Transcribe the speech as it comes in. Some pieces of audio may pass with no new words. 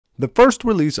The first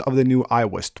release of the new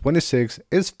iOS 26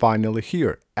 is finally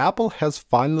here. Apple has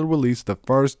finally released the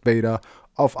first beta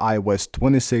of iOS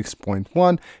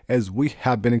 26.1 as we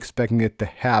have been expecting it to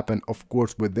happen, of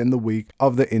course, within the week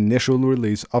of the initial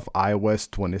release of iOS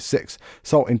 26.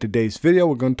 So in today's video,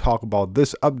 we're going to talk about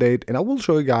this update and I will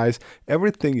show you guys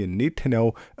everything you need to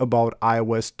know about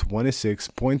iOS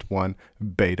 26.1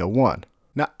 Beta 1.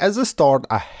 Now, as a start,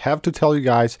 I have to tell you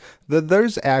guys that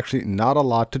there's actually not a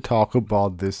lot to talk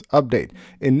about this update.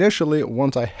 Initially,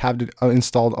 once I have it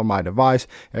installed on my device,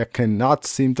 I cannot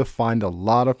seem to find a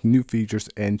lot of new features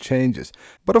and changes.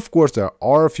 But of course, there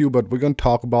are a few, but we're going to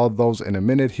talk about those in a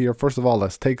minute here. First of all,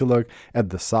 let's take a look at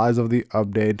the size of the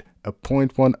update. A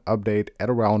 0.1 update at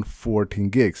around 14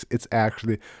 gigs. It's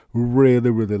actually really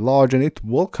large and it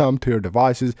will come to your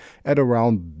devices at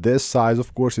around this size.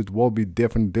 Of course, it will be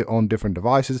different on different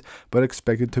devices, but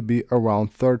expect it to be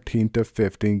around 13 to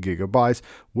 15 gigabytes,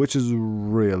 which is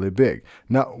really big.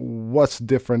 Now, what's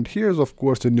different here is, of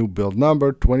course, the new build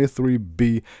number.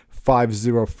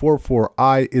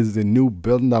 23B5044I is the new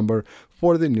build number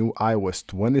for the new iOS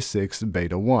 26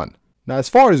 Beta 1. Now, as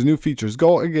far as new features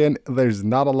go, again, there's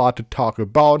not a lot to talk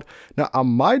about. Now, I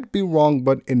might be wrong,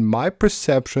 but in my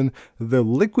perception, the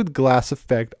liquid glass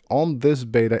effect on this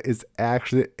beta is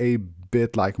actually a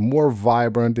bit like more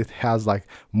vibrant. It has like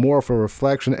more of a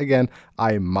reflection. Again,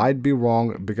 I might be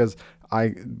wrong because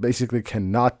I basically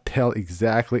cannot tell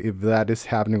exactly if that is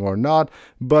happening or not,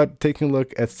 but taking a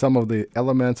look at some of the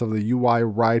elements of the UI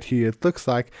right here, it looks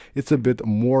like it's a bit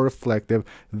more reflective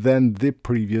than the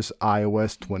previous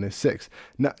iOS 26.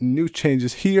 Now, new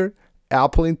changes here.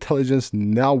 Apple Intelligence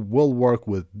now will work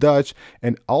with Dutch,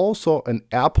 and also an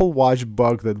Apple Watch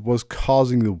bug that was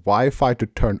causing the Wi-Fi to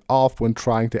turn off when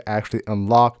trying to actually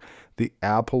unlock the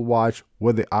Apple Watch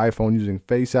with the iPhone using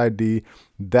Face ID.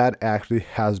 That actually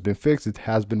has been fixed. It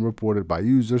has been reported by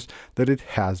users that it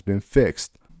has been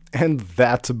fixed. And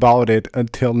that's about it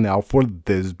until now for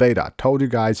this beta. I told you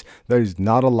guys there is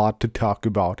not a lot to talk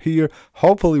about here.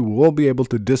 Hopefully we'll be able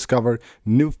to discover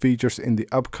new features in the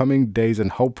upcoming days, and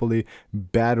hopefully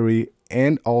battery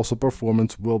and also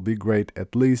performance will be great.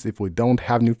 At least if we don't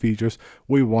have new features,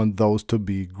 we want those to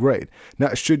be great.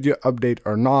 Now, should you update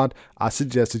or not, I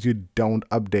suggest that you don't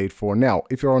update for now.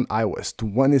 If you're on iOS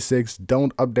 26,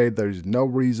 don't update. There is no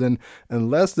reason,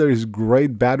 unless there is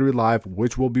great battery life,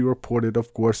 which will be reported,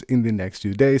 of course, in the next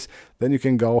few days, then you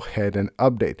can go ahead and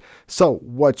update. So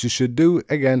what you should do,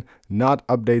 again, not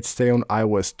update, stay on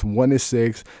iOS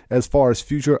 26. As far as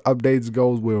future updates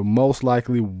goes, we'll most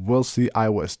likely will see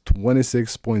iOS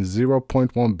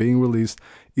 26.0.1 being released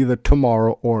either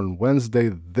tomorrow or on Wednesday.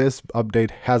 This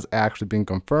update has actually been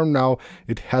confirmed now.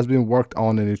 It has been worked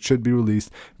on and it should be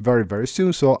released very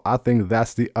soon. So I think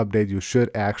that's the update you should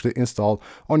actually install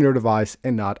on your device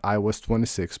and not iOS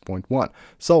 26.1.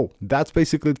 So that's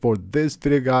basically it for this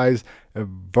video, guys. A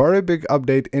very big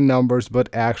update in numbers, but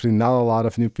actually not a lot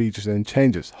of new features and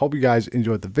changes. Hope you guys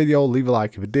enjoyed the video. Leave a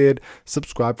like if you did,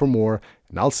 subscribe for more,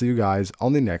 and I'll see you guys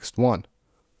on the next one.